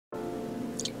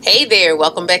Hey there,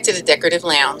 welcome back to the Decorative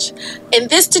Lounge. In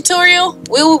this tutorial,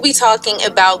 we will be talking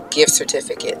about gift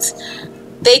certificates.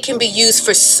 They can be used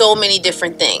for so many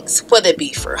different things, whether it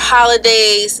be for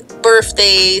holidays,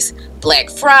 birthdays,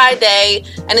 Black Friday,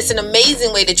 and it's an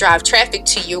amazing way to drive traffic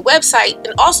to your website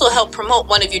and also help promote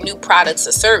one of your new products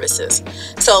or services.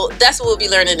 So that's what we'll be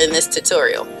learning in this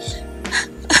tutorial.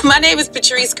 My name is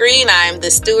Patrice Greene. I'm the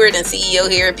steward and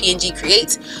CEO here at PNG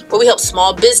Creates, where we help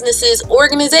small businesses,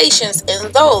 organizations,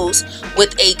 and those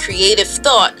with a creative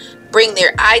thought bring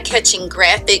their eye-catching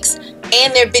graphics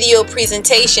and their video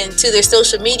presentation to their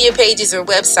social media pages or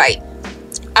website.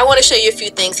 I want to show you a few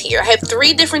things here. I have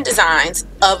 3 different designs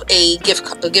of a gift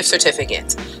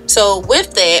certificate. So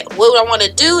with that, what I want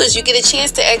to do is you get a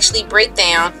chance to actually break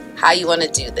down how you want to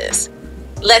do this.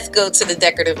 Let's go to the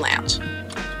Decorative Lounge.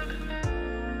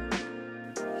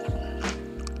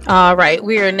 All right,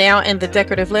 we are now in the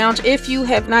Decorative Lounge. If you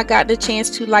have not gotten a chance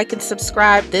to like and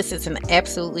subscribe, this is an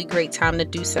absolutely great time to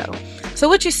do so. So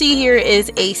what you see here is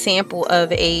a sample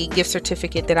of a gift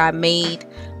certificate that I made,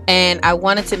 and I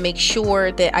wanted to make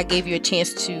sure that I gave you a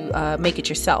chance to make it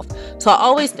yourself. So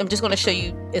I'm just going to show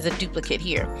you as a duplicate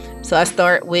here. So I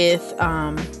start with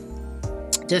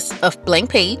just a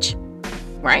blank page,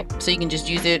 right? So you can just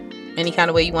use it any kind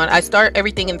of way you want. I start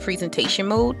everything in presentation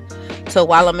mode. So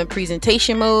while I'm in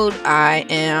presentation mode, I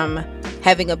am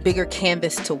having a bigger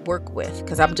canvas to work with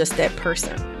because I'm just that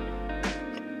person.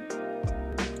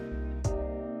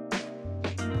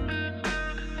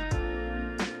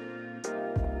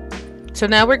 So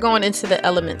now we're going into the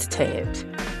Elements tab.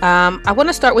 I want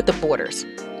to start with the borders.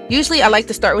 Usually I like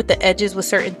to start with the edges with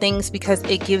certain things because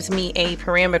it gives me a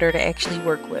parameter to actually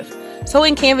work with. So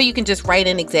in Canva, you can just write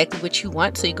in exactly what you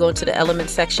want. So you go into the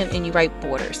Elements section and you write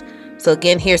borders. So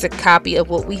again, here's a copy of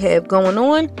what we have going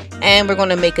on, and we're going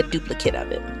to make a duplicate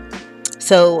of it.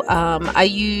 So I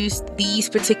used these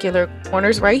particular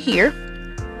corners right here.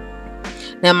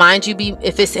 Now, mind you,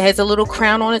 if it has a little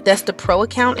crown on it, that's the Pro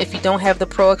account. If you don't have the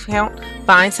Pro account,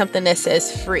 find something that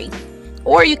says free.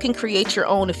 Or you can create your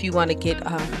own if you want to get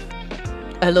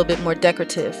a little bit more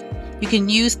decorative. You can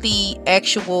use the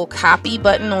actual copy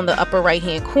button on the upper right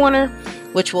hand corner,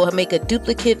 which will make a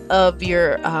duplicate of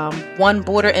your one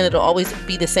border, and it'll always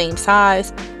be the same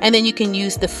size. And then you can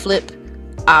use the flip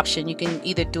option. You can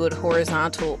either do it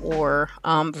horizontal or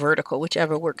vertical,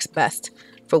 whichever works best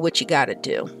for what you got to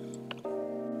do.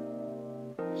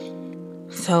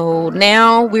 So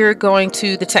now we're going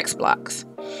to the text blocks.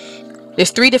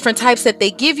 There's 3 different types that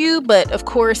they give you, but of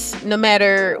course, no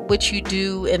matter what you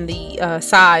do in the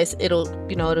size, it'll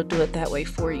do it that way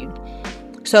for you.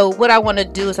 So what I want to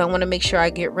do is I want to make sure I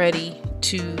get ready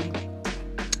to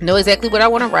know exactly what I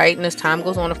want to write. And as time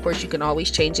goes on, of course, you can always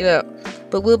change it up.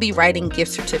 But we'll be writing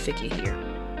gift certificate here.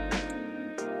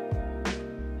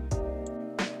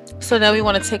 So now we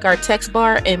want to take our text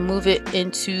bar and move it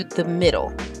into the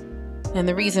middle. And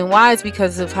the reason why is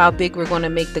because of how big we're going to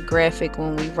make the graphic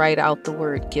when we write out the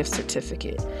word gift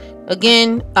certificate.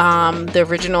 Again, the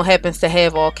original happens to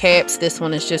have all caps. This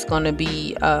one is just going to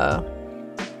be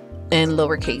in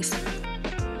lowercase.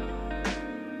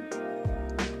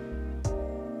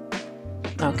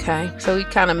 Okay, so we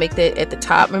kind of make that at the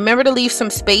top. Remember to leave some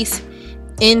space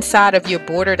inside of your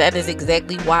border. That is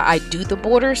exactly why I do the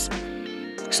borders,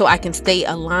 so I can stay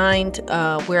aligned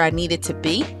where I need it to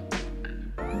be.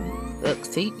 Look,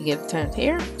 see, you get it turned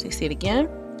here. So you see it again.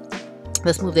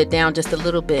 Let's move that down just a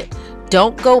little bit.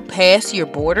 Don't go past your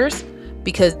borders,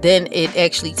 because then it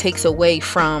actually takes away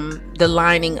from the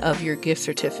lining of your gift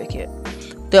certificate.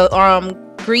 The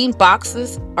green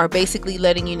boxes are basically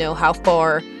letting you know how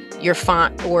far your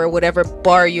font or whatever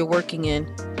bar you're working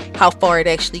in, how far it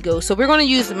actually goes. So we're going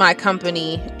to use my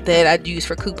company that I use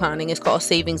for couponing. It's called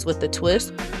Savings with a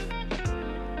Twist.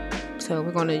 So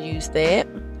we're going to use that.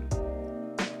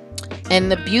 And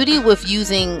the beauty with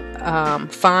using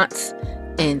fonts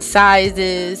and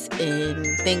sizes and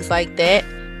things like that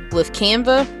with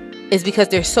Canva is because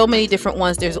there's so many different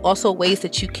ones. There's also ways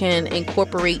that you can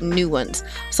incorporate new ones.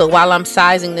 So while I'm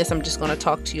sizing this, I'm just going to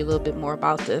talk to you a little bit more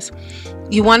about this.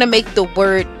 You want to make the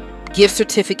word gift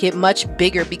certificate much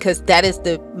bigger because that is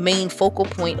the main focal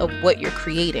point of what you're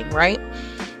creating, right?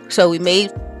 So we made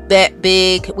that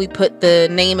big. We put the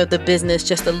name of the business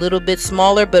just a little bit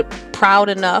smaller, but proud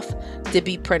enough to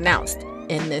be pronounced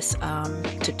in this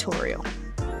tutorial.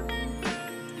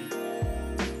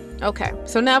 Okay,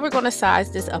 so now we're going to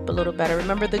size this up a little better.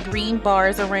 Remember, the green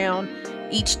bars around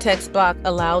each text block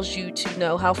allows you to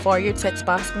know how far your text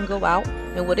box can go out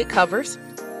and what it covers.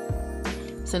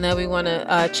 So now we want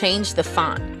to change the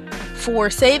font.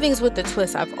 For Savings with the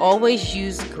Twist, I've always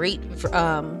used Great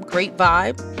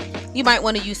Vibe. You might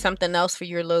want to use something else for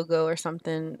your logo or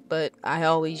something, but I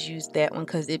always use that one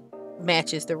because it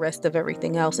matches the rest of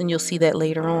everything else, and you'll see that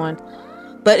later on.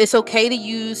 But it's okay to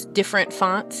use different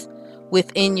fonts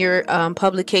within your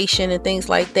publication and things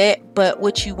like that. But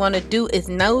what you want to do is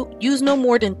use no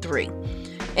more than 3.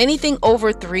 Anything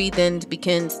over 3 then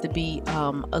begins to be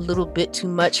a little bit too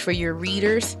much for your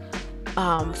readers,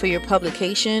 for your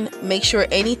publication. Make sure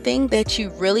anything that you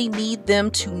really need them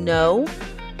to know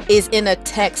is in a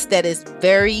text that is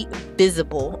very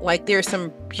visible. Like, there's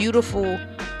some beautiful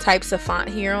types of font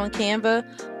here on Canva,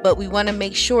 but we want to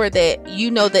make sure that you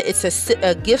know that it's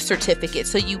a gift certificate.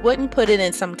 So you wouldn't put it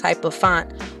in some type of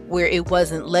font where it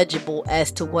wasn't legible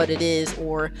as to what it is,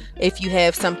 or if you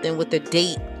have something with a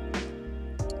date,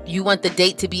 you want the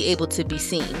date to be able to be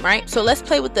seen, right? So let's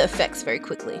play with the effects very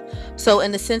quickly. So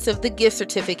in the sense of the gift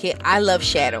certificate, I love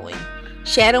shadowing.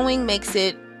 Shadowing makes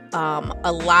it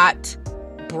a lot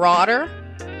broader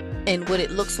in what it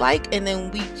looks like, and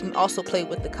then we can also play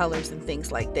with the colors and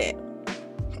things like that.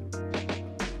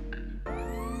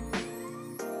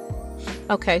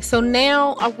 Okay, so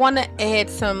now I want to add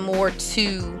some more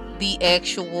to the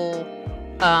actual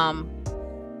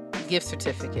gift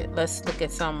certificate. Let's look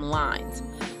at some lines.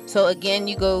 So again,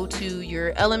 you go to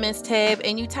your elements tab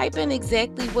and you type in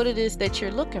exactly what it is that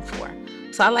you're looking for.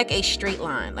 So I like a straight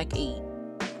line, like a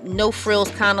no frills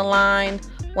kind of line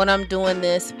when I'm doing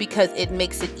this, because it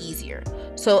makes it easier.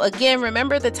 So again,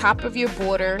 remember the top of your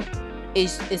border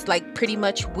is like pretty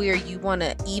much where you want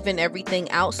to even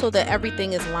everything out so that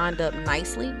everything is lined up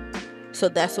nicely. So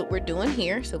that's what we're doing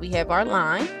here. So we have our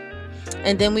line,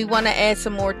 and then we want to add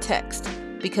some more text,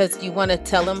 because you want to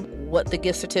tell them what the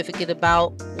gift certificate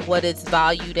about, what it's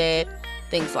valued at,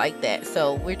 things like that.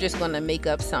 So we're just going to make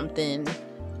up something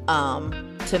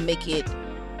to make it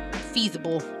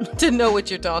feasible to know what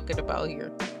you're talking about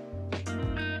here.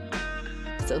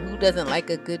 So who doesn't like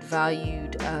a good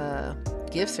valued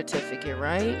gift certificate,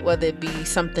 right? Whether it be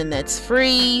something that's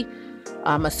free,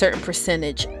 a certain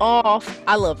percentage off.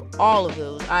 I love all of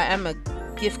those. I am a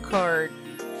gift card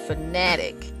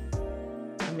fanatic.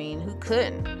 I mean, who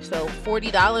couldn't? So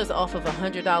 $40 off of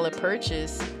 $100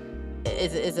 purchase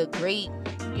is a great,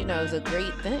 is a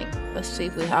great thing. Let's see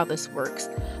how this works.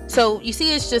 So you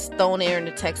see, it's just thrown there in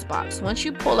the text box. Once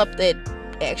you pull up that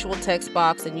actual text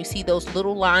box and you see those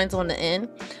little lines on the end,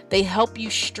 they help you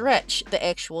stretch the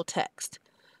actual text.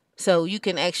 So you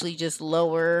can actually just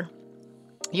lower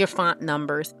your font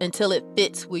numbers until it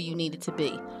fits where you need it to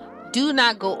be. Do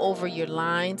not go over your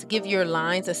lines. Give your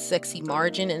lines a sexy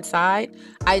margin inside.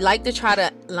 I like to try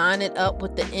to line it up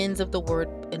with the ends of the word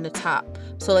in the top.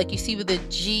 So like you see where the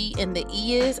G and the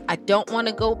E is, I don't want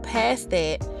to go past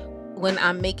that when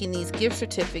I'm making these gift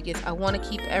certificates. I want to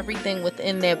keep everything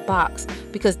within that box,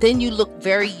 because then you look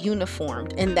very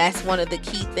uniformed. And that's one of the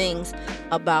key things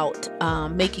about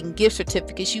making gift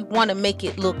certificates. You want to make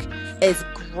it look as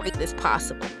great as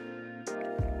possible.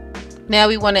 Now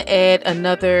we want to add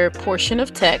another portion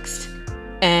of text,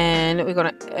 and we're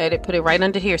going to put it right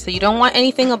under here. So you don't want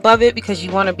anything above it, because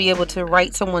you want to be able to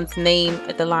write someone's name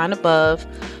at the line above.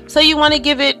 So you want to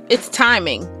give it its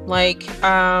timing, like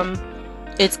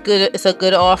it's good. It's a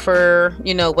good offer,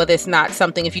 whether it's not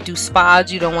something, if you do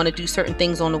spas, you don't want to do certain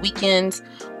things on the weekends,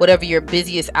 whatever your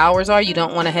busiest hours are, you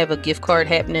don't want to have a gift card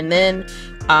happening then.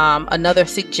 Another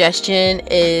suggestion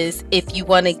is if you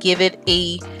want to give it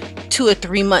a 2 or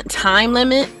 3 month time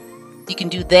limit, you can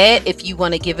do that. If you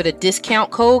want to give it a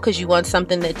discount code because you want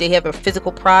something that they have a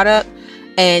physical product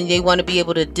and they want to be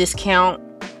able to discount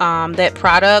that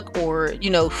product, or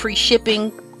free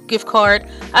shipping, gift card,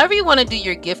 however you want to do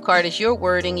your gift card, is your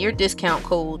wording, your discount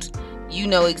codes. You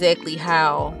know exactly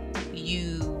how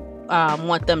you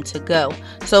want them to go.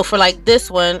 So for like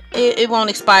this one, it won't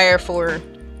expire for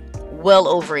well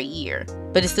over a year,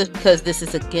 but it's just because this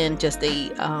is again just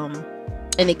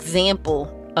an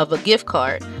example of a gift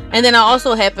card. And then I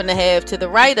also happen to have to the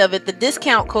right of it the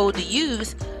discount code to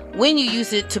use when you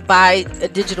use it to buy a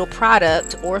digital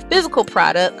product or a physical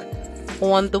product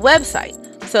on the website.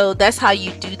 So that's how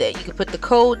you do that. You can put the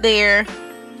code there,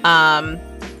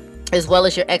 as well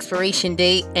as your expiration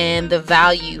date and the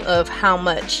value of how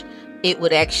much it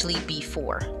would actually be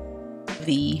for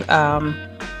the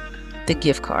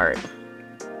gift card.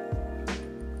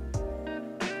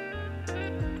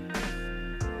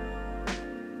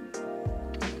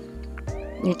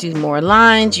 You do more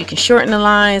lines, you can shorten the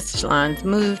lines, lines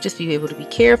move, just be able to be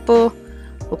careful.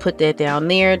 We'll put that down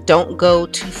there. Don't go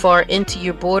too far into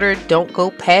your border. Don't go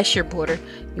past your border.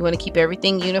 You want to keep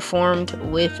everything uniformed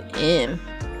within.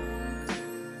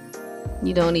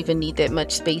 You don't even need that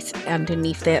much space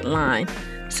underneath that line.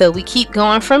 So we keep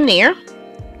going from there.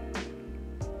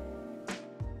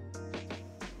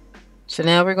 So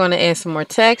now we're going to add some more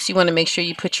text. You want to make sure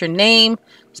you put your name,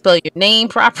 spell your name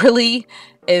properly,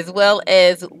 as well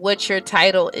as what your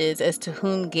title is as to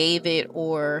whom gave it,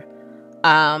 or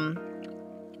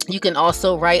you can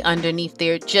also write underneath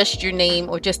there just your name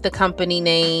or just the company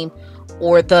name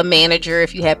or the manager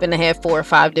if you happen to have 4 or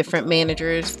 5 different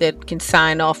managers that can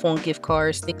sign off on gift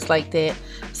cards, things like that.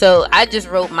 So I just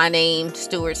wrote my name,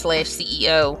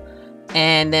 Stewart/CEO,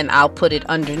 and then I'll put it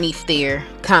underneath there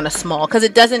kind of small because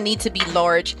it doesn't need to be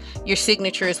large. Your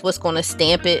signature is what's going to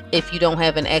stamp it if you don't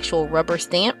have an actual rubber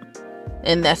stamp,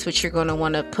 and that's what you're going to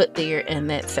want to put there in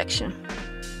that section.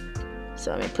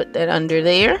 So let me put that under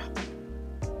there,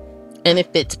 and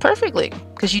it fits perfectly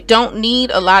because you don't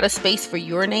need a lot of space for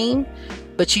your name,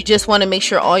 but you just want to make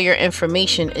sure all your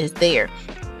information is there.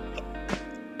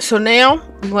 So now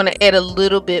we want to add a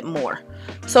little bit more.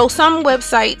 So some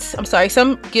websites,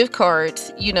 some gift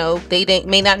cards, they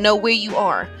may not know where you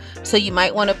are. So you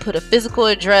might want to put a physical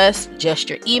address, just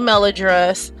your email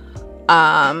address,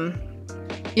 something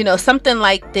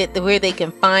like that, where they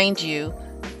can find you.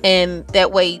 And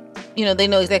that way, they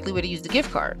know exactly where to use the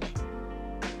gift card.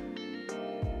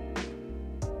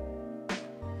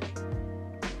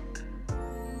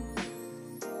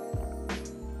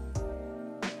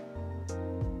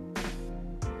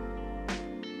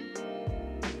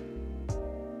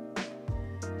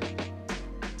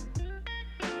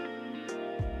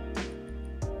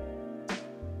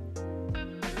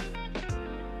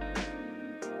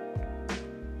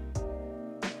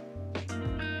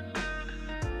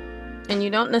 And you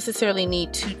don't necessarily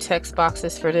need 2 text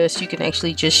boxes for this. You can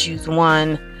actually just use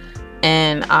one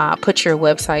and put your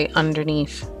website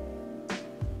underneath.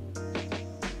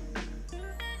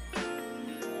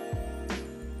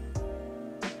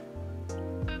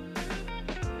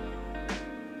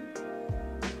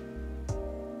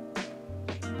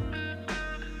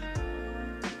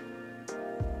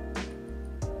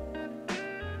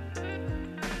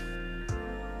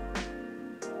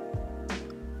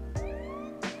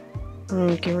 And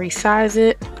you can resize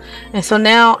it. And so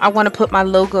now I want to put my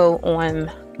logo on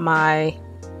my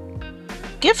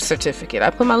gift certificate. I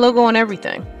put my logo on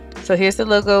everything. So here's the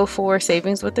logo for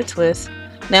Savings with a Twist.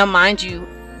 Now, mind you,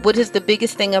 what is the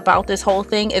biggest thing about this whole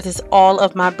thing is it's all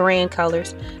of my brand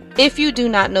colors. If you do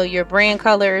not know your brand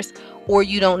colors or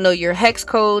you don't know your hex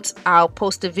codes, I'll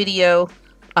post a video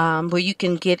where you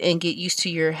can get used to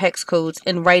your hex codes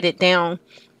and write it down,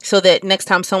 so that next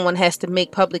time someone has to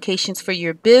make publications for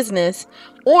your business,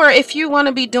 or if you want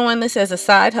to be doing this as a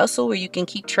side hustle where you can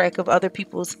keep track of other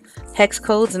people's hex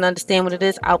codes and understand what it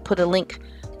is, I'll put a link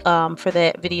for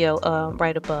that video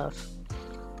right above.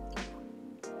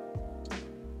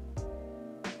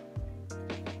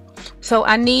 So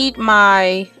I need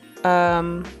my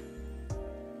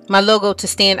logo to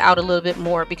stand out a little bit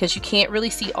more because you can't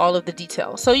really see all of the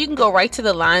details. So you can go right to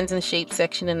the lines and shapes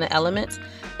section in the elements,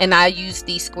 and I use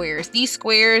these squares. These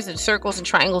squares and circles and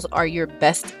triangles are your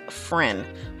best friend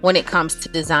when it comes to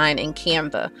design in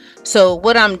Canva. So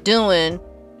what I'm doing,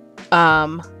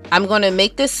 I'm going to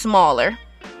make this smaller.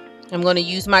 I'm going to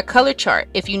use my color chart.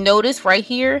 If you notice right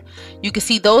here, you can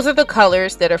see those are the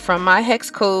colors that are from my hex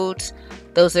codes.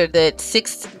 Those are the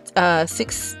six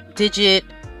digit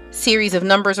series of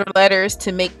numbers or letters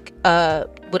to make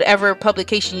whatever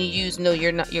publication you use know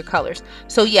your colors.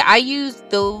 So yeah, I use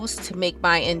those to make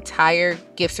my entire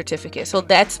gift certificate. So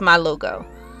that's my logo.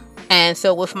 And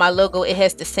so with my logo, it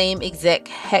has the same exact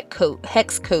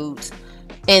hex codes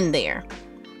in there.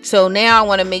 So now I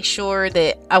want to make sure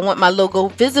that I want my logo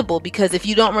visible, because if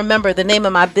you don't remember the name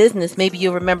of my business, maybe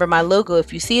you'll remember my logo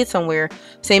if you see it somewhere.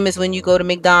 Same as when you go to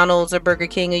McDonald's or Burger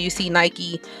King or you see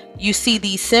Nike, you see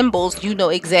these symbols, you know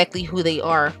exactly who they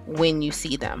are when you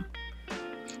see them.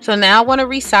 So now I want to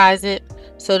resize it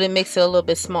so that it makes it a little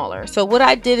bit smaller. So what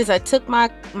I did is I took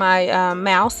my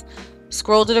mouse,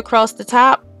 scrolled it across the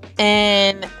top,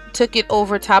 and took it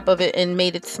over top of it and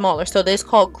made it smaller. So that's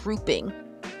called grouping.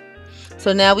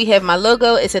 So now we have my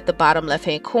logo. It's at the bottom left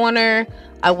hand corner.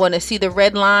 I want to see the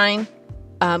red line.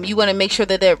 You want to make sure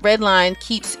that that red line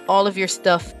keeps all of your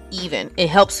stuff even.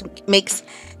 It makes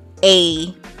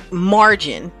a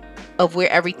margin of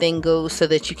where everything goes so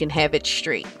that you can have it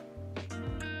straight.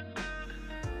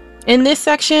 In this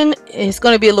section, it's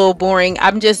going to be a little boring.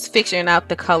 I'm just figuring out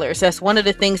the colors. That's one of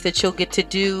the things that you'll get to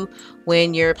do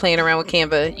when you're playing around with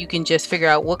Canva. You can just figure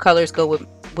out what colors go with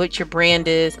what your brand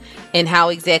is and how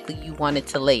exactly you want it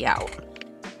to lay out.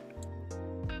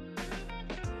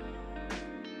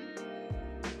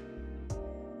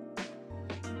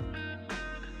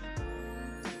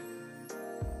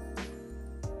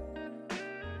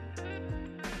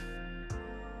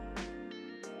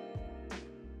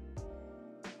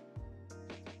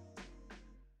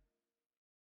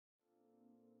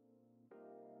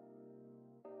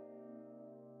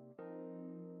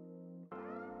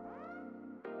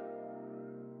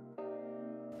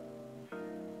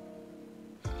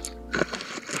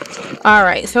 All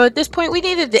right, so at this point we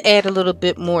needed to add a little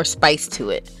bit more spice to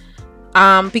it.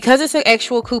 Because it's an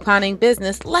actual couponing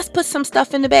business, let's put some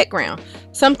stuff in the background,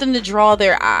 something to draw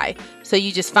their eye. So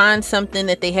you just find something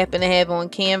that they happen to have on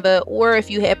Canva, or if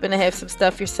you happen to have some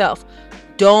stuff yourself.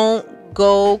 Don't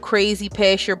go crazy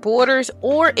past your borders,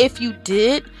 or if you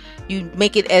did, you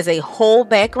make it as a whole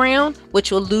background,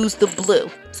 which will lose the blue.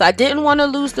 So I didn't want to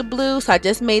lose the blue, so I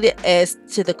just made it as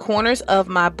to the corners of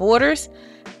my borders.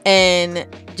 And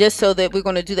just so that we're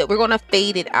going to do that, we're going to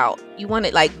fade it out. You want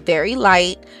it like very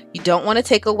light. You don't want to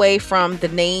take away from the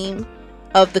name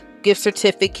of the gift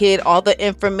certificate, all the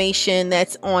information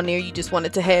that's on there. You just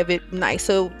wanted to have it nice.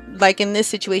 So like in this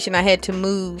situation, I had to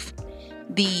move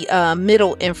the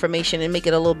middle information and make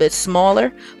it a little bit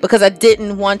smaller because I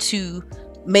didn't want to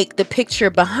make the picture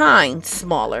behind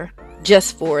smaller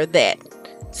just for that.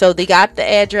 So they got the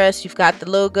address, you've got the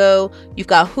logo, you've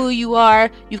got who you are,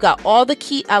 you've got all the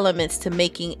key elements to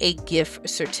making a gift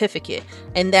certificate.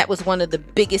 And that was one of the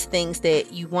biggest things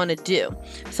that you want to do.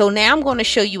 So now I'm going to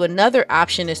show you another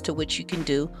option as to what you can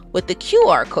do with the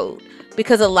QR code,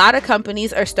 because a lot of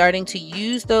companies are starting to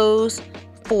use those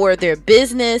for their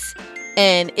business.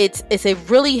 And it's a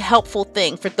really helpful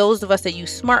thing for those of us that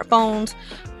use smartphones.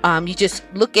 You just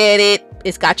look at it,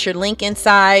 it's got your link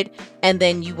inside, and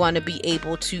then you want to be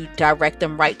able to direct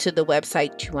them right to the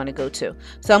website you want to go to.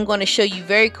 So I'm going to show you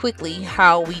very quickly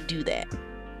how we do that.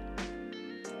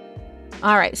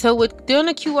 All right, so with doing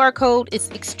a QR code,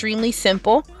 it's extremely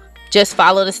simple. Just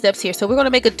follow the steps here. So we're going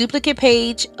to make a duplicate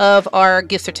page of our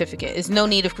gift certificate. There's no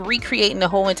need of recreating the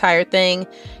whole entire thing.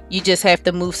 You just have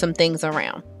to move some things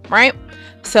around, right?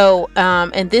 So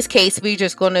in this case, we're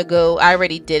just going to go, I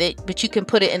already did it, but you can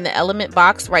put it in the element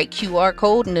box, write QR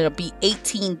code, and it'll be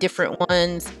 18 different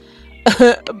ones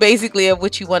basically of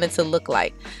what you want it to look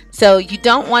like. So you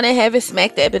don't want to have it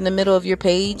smack dab in the middle of your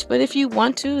page, but if you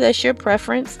want to, that's your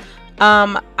preference.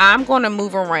 I'm going to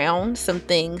move around some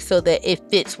things so that it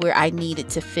fits where I need it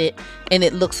to fit and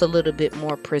it looks a little bit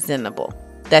more presentable.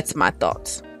 That's my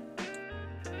thoughts.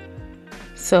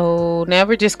 So now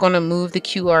we're just going to move the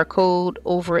QR code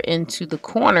over into the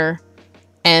corner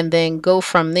and then go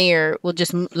from there. We'll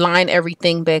just line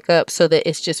everything back up so that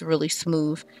it's just really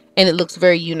smooth and it looks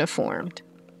very uniformed.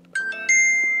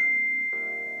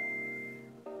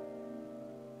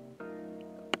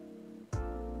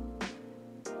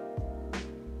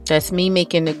 That's me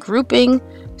making the grouping.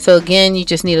 So again, you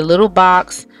just need a little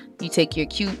box. You take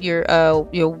your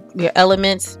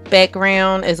elements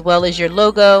background as well as your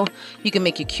logo. You can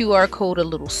make your QR code a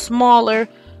little smaller,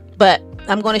 but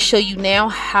I'm going to show you now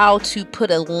how to put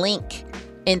a link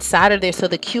inside of there so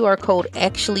the QR code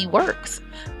actually works.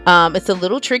 It's a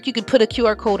little trick. You can put a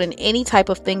QR code in any type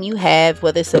of thing you have,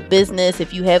 whether it's a business.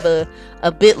 If you have a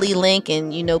bit.ly link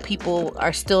and you know people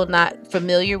are still not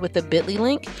familiar with the bit.ly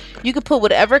link, you can put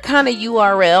whatever kind of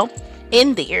URL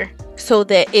in there so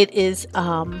that it is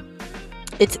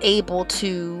it's able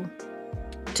to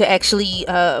actually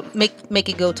make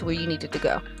it go to where you need it to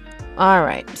go. All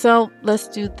right, so let's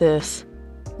do this.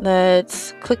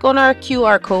 Let's click on our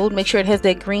QR code, make sure it has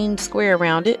that green square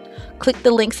around it. Click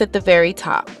the links at the very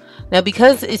top. Now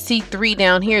because it's C3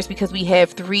 down here is because we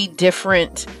have 3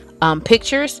 different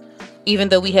pictures. Even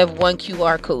though we have one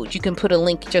QR code, you can put a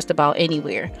link just about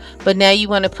anywhere. But now you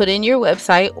want to put in your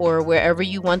website or wherever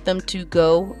you want them to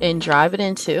go and drive it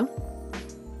into.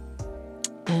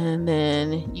 And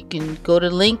then you can go to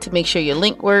link to make sure your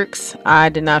link works. I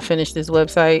did not finish this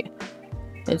website.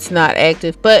 It's not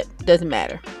active, but it doesn't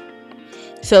matter.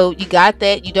 So you got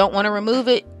that. You don't want to remove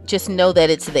it. Just know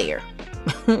that it's there.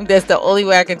 That's the only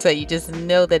way I can tell you. Just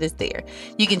know that it's there.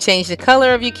 You can change the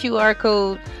color of your QR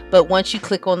code, but once you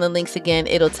click on the links again,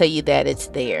 it'll tell you that it's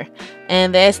there.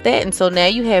 And that's that. And so now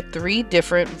you have 3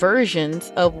 different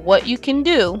versions of what you can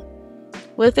do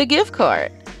with a gift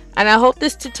card. And I hope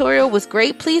this tutorial was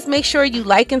great. Please make sure you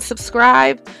like and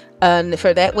subscribe.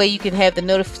 For that way you can have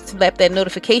the slap that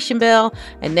notification bell,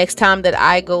 and next time that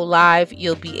I go live,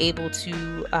 you'll be able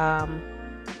to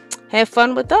have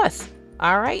fun with us.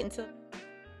 All right, until